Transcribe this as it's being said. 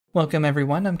Welcome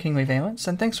everyone, I'm King Xeilot,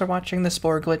 and thanks for watching the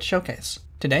Spore Glitch Showcase.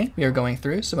 Today, we are going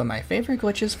through some of my favorite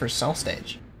glitches for Cell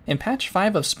Stage. In patch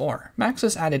 5 of Spore,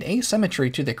 Maxis added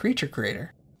Asymmetry to the creature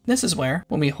creator. This is where,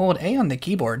 when we hold A on the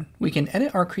keyboard, we can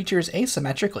edit our creatures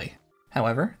asymmetrically.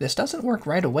 However, this doesn't work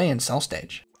right away in Cell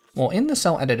Stage. While in the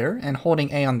cell editor and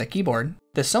holding A on the keyboard,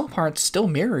 the cell parts still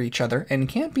mirror each other and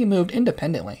can't be moved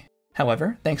independently.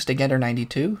 However, thanks to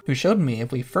Getter92, who showed me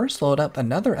if we first load up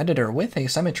another editor with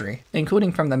asymmetry,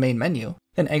 including from the main menu,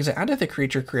 then exit out of the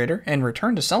creature creator and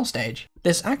return to Cell Stage,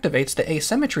 this activates the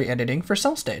asymmetry editing for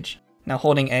Cell Stage. Now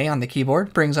holding A on the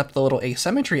keyboard brings up the little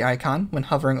asymmetry icon when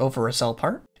hovering over a cell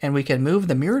part, and we can move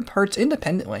the mirrored parts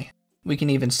independently. We can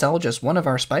even sell just one of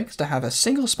our spikes to have a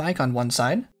single spike on one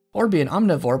side, or be an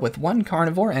omnivore with one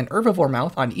carnivore and herbivore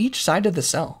mouth on each side of the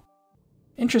cell.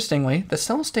 Interestingly, the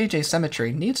Cell Stage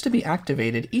asymmetry needs to be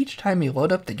activated each time we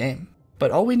load up the game, but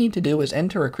all we need to do is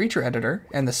enter a creature editor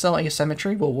and the cell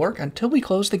asymmetry will work until we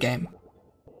close the game.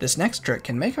 This next trick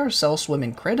can make our cell swim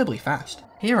incredibly fast.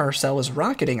 Here our cell is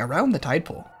rocketing around the tide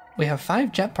pool. We have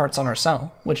 5 jet parts on our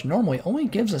cell, which normally only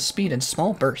gives us speed in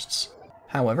small bursts.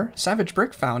 However, Savage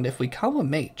Brick found if we call a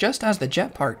mate just as the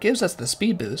jet part gives us the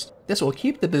speed boost, this will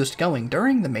keep the boost going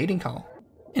during the mating call.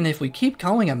 And if we keep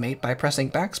calling a mate by pressing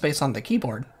backspace on the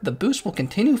keyboard, the boost will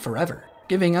continue forever,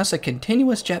 giving us a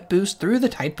continuous jet boost through the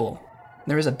tide pool.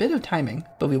 There is a bit of timing,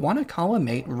 but we want to call a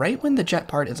mate right when the jet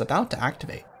part is about to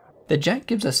activate. The jet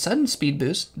gives a sudden speed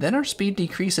boost, then our speed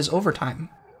decreases over time.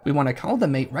 We want to call the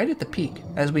mate right at the peak,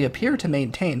 as we appear to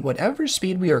maintain whatever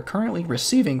speed we are currently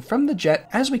receiving from the jet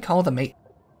as we call the mate.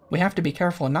 We have to be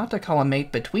careful not to call a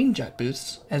mate between jet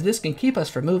boosts, as this can keep us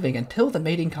from moving until the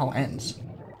mating call ends.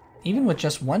 Even with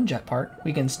just one jet part,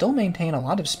 we can still maintain a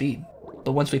lot of speed.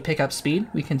 But once we pick up speed,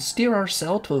 we can steer our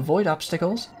cell to avoid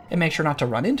obstacles, and make sure not to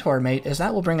run into our mate as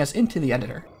that will bring us into the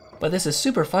editor. But this is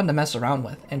super fun to mess around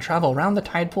with, and travel around the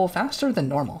tide pool faster than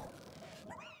normal.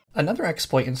 Another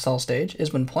exploit in Cell Stage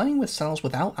is when playing with cells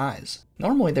without eyes.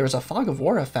 Normally there is a fog of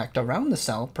war effect around the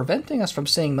cell, preventing us from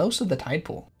seeing most of the tide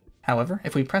pool. However,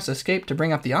 if we press escape to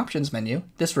bring up the options menu,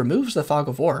 this removes the fog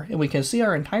of war and we can see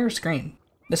our entire screen.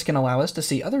 This can allow us to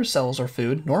see other cells or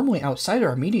food normally outside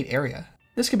our immediate area.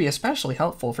 This can be especially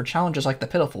helpful for challenges like the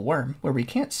Pitiful Worm, where we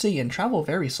can't see and travel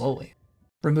very slowly.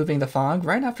 Removing the fog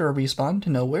right after a respawn to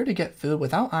know where to get food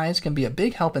without eyes can be a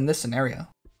big help in this scenario.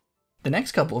 The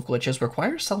next couple of glitches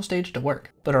require Cell Stage to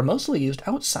work, but are mostly used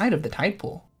outside of the tide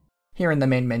pool. Here in the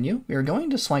main menu, we are going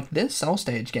to select this Cell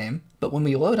Stage game, but when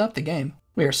we load up the game,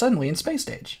 we are suddenly in Space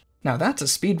Stage. Now that's a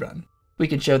speedrun. We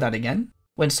can show that again.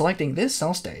 When selecting this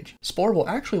Cell Stage, Spore will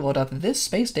actually load up this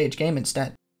Space Stage game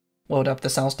instead. Load up the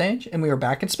Cell Stage, and we are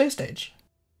back in Space Stage.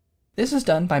 This is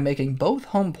done by making both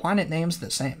home planet names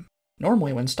the same.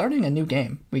 Normally, when starting a new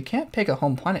game, we can't pick a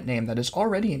home planet name that is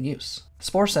already in use.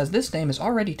 Spore says this name is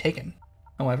already taken.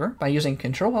 However, by using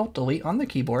Ctrl-Alt-Delete on the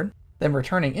keyboard, then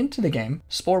returning into the game,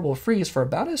 Spore will freeze for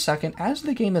about a second as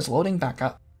the game is loading back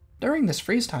up. During this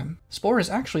freeze time, Spore is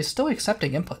actually still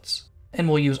accepting inputs, and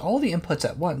will use all the inputs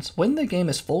at once when the game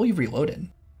is fully reloaded.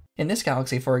 In this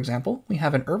galaxy, for example, we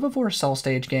have an herbivore Cell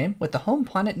Stage game with the home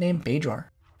planet name Bajor.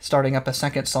 Starting up a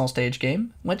second Cell Stage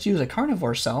game, let's use a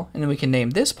carnivore cell, and we can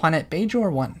name this planet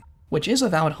Bajor 1, which is a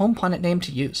valid home planet name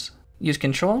to use. Use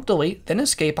Ctrl-Delete, then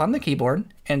Escape on the keyboard,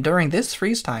 and during this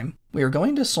freeze time, we are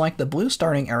going to select the blue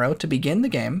starting arrow to begin the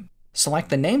game, select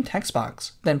the name text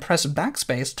box, then press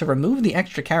backspace to remove the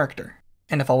extra character.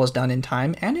 And if all is done in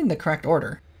time and in the correct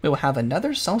order, we will have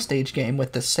another Cell Stage game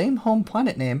with the same home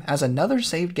planet name as another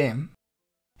saved game.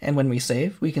 And when we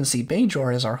save, we can see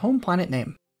Bajor as our home planet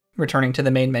name. Returning to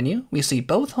the main menu, we see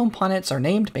both home planets are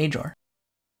named Bajor.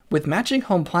 With matching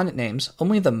home planet names,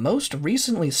 only the most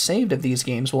recently saved of these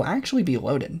games will actually be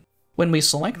loaded. When we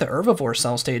select the herbivore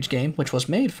Cell Stage game, which was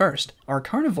made first, our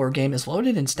carnivore game is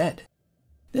loaded instead.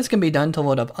 This can be done to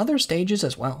load up other stages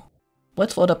as well.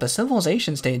 Let's load up a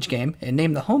Civilization Stage game and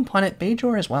name the home planet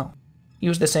Bajor as well.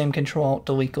 Use the same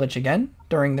Ctrl-Alt-Delete glitch again.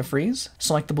 During the freeze,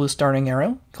 select the blue starting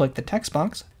arrow, click the text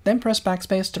box, then press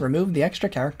backspace to remove the extra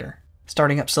character.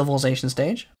 Starting up Civilization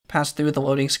Stage, pass through the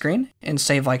loading screen, and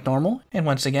save like normal, and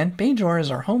once again, Bajor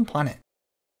is our home planet.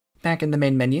 Back in the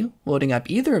main menu, loading up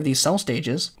either of these cell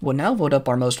stages will now load up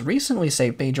our most recently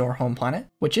saved Bajor home planet,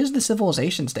 which is the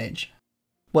Civilization Stage.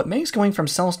 What makes going from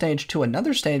Cell Stage to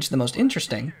another stage the most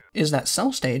interesting is that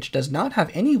Cell Stage does not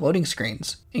have any loading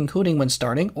screens, including when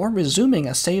starting or resuming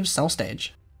a saved Cell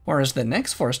Stage, whereas the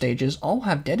next 4 stages all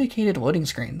have dedicated loading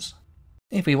screens.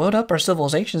 If we load up our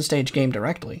Civilization Stage game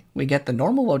directly, we get the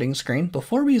normal loading screen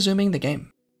before resuming the game.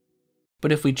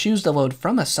 But if we choose to load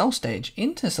from a Cell Stage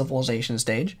into Civilization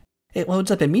Stage, it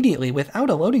loads up immediately without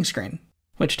a loading screen.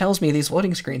 which tells me these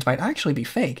loading screens might actually be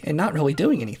fake and not really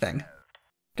doing anything.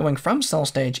 Going from cell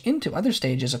stage into other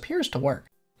stages appears to work,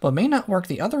 but may not work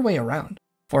the other way around.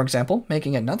 For example,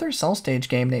 making another cell stage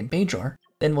game named Bajor,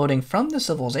 then loading from the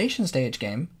civilization stage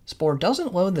game, Spore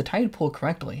doesn't load the tide pool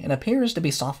correctly and appears to be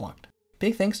softlocked.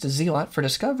 Big thanks to Xeilot for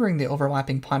discovering the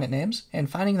overlapping planet names and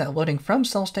finding that loading from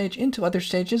cell stage into other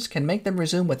stages can make them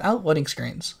resume without loading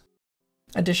screens.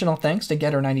 Additional thanks to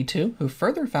Getter92, who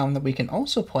further found that we can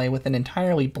also play with an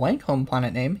entirely blank home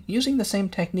planet name using the same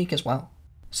technique as well.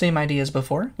 Same idea as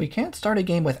before, we can't start a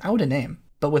game without a name,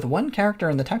 but with one character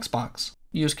in the text box.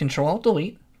 Use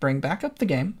Ctrl-Alt-Delete, bring back up the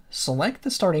game, select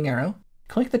the starting arrow,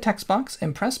 click the text box,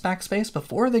 and press backspace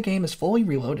before the game is fully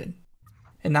reloaded.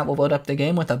 And that will load up the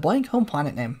game with a blank home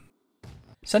planet name.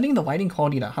 Setting the lighting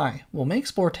quality to high will make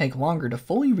Spore take longer to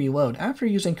fully reload after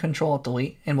using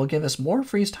Ctrl-Alt-Delete and will give us more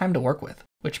freeze time to work with,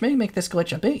 which may make this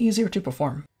glitch a bit easier to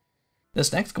perform.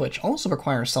 This next glitch also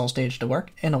requires cell stage to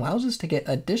work and allows us to get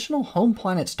additional home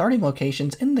planet starting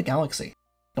locations in the galaxy.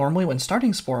 Normally when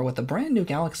starting Spore with a brand new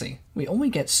galaxy, we only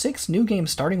get 6 new game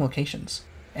starting locations.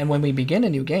 And when we begin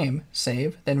a new game,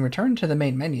 save, then return to the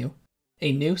main menu,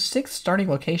 a new 6th starting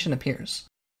location appears.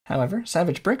 However,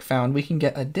 Savage Brick found we can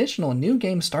get additional new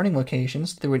game starting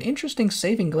locations through an interesting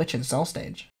saving glitch in cell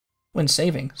stage. When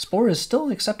saving, Spore is still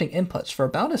accepting inputs for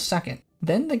about a second,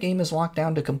 then the game is locked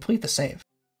down to complete the save.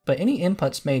 But any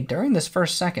inputs made during this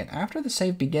first second after the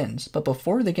save begins, but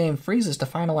before the game freezes to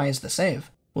finalize the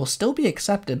save, will still be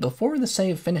accepted before the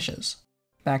save finishes.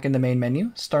 Back in the main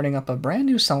menu, starting up a brand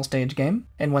new cell stage game,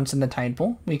 and once in the tide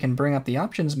pool, we can bring up the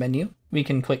options menu, we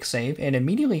can click save, and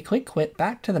immediately click quit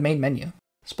back to the main menu.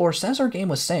 Spore says our game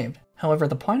was saved, however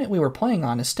the planet we were playing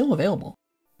on is still available.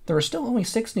 There are still only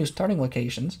 6 new starting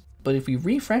locations, but if we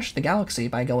refresh the galaxy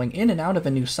by going in and out of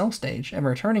a new cell stage and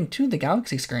returning to the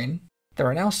galaxy screen, there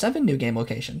are now 7 new game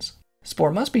locations.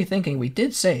 Spore must be thinking we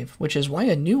did save, which is why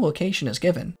a new location is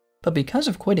given, but because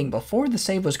of quitting before the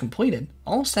save was completed,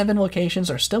 all 7 locations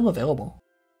are still available.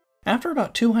 After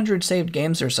about 200 saved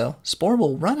games or so, Spore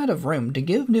will run out of room to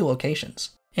give new locations,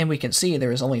 and we can see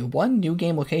there is only 1 new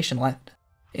game location left.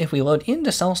 If we load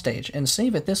into cell stage and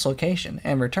save at this location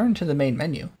and return to the main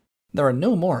menu, there are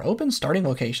no more open starting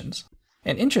locations.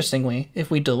 And interestingly, if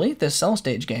we delete this cell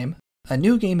stage game, a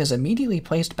new game is immediately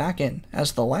placed back in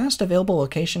as the last available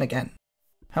location again.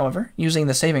 However, using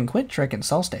the save and quit trick in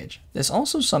cell stage, this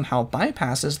also somehow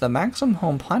bypasses the maximum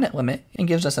home planet limit and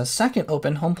gives us a second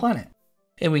open home planet.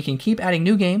 And we can keep adding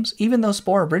new games even though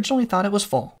Spore originally thought it was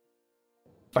full.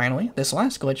 Finally, this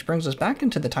last glitch brings us back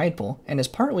into the tide pool and is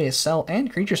partly a cell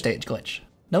and creature stage glitch.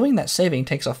 Knowing that saving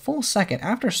takes a full second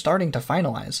after starting to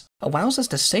finalize allows us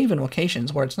to save in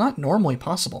locations where it's not normally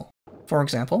possible. For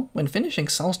example, when finishing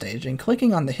cell stage and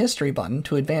clicking on the history button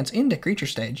to advance into creature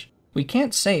stage, we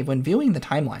can't save when viewing the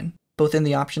timeline. Both in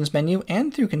the options menu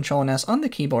and through Ctrl and S on the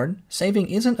keyboard, saving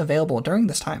isn't available during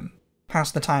this time.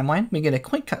 Past the timeline, we get a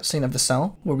quick cutscene of the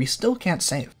cell where we still can't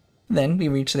save. Then we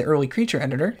reach the early creature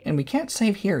editor, and we can't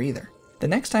save here either. The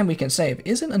next time we can save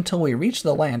isn't until we reach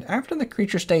the land after the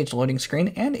creature stage loading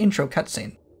screen and intro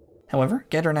cutscene. However,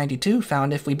 Getter92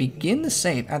 found if we begin the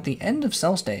save at the end of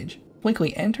cell stage,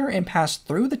 quickly enter and pass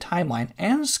through the timeline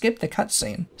and skip the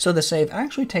cutscene, so the save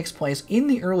actually takes place in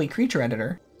the early creature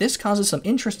editor, this causes some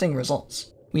interesting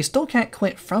results. We still can't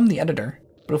quit from the editor,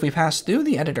 but if we pass through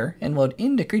the editor and load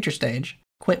into creature stage,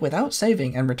 quit without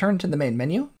saving and return to the main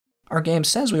menu, our game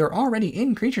says we are already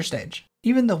in creature stage,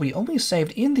 even though we only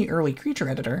saved in the early creature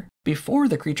editor before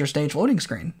the creature stage loading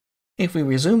screen. If we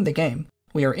resume the game,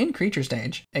 we are in creature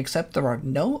stage, except there are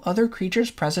no other creatures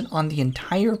present on the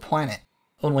entire planet.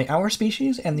 Only our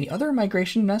species and the other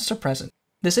migration nests are present.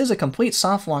 This is a complete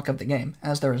soft lock of the game,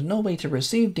 as there is no way to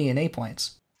receive DNA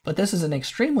points. But this is an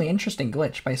extremely interesting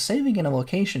glitch by saving in a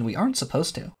location we aren't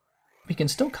supposed to. We can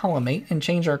still call a mate and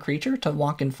change our creature to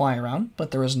walk and fly around,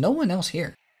 but there is no one else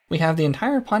here. We have the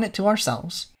entire planet to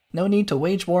ourselves. No need to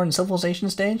wage war in civilization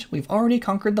stage, we've already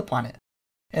conquered the planet.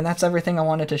 And that's everything I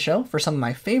wanted to show for some of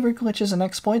my favorite glitches and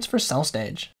exploits for Cell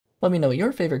Stage. Let me know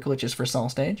your favorite glitches for Cell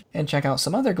Stage, and check out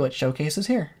some other glitch showcases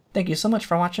here. Thank you so much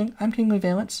for watching, I'm King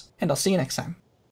Xeilot, and I'll see you next time.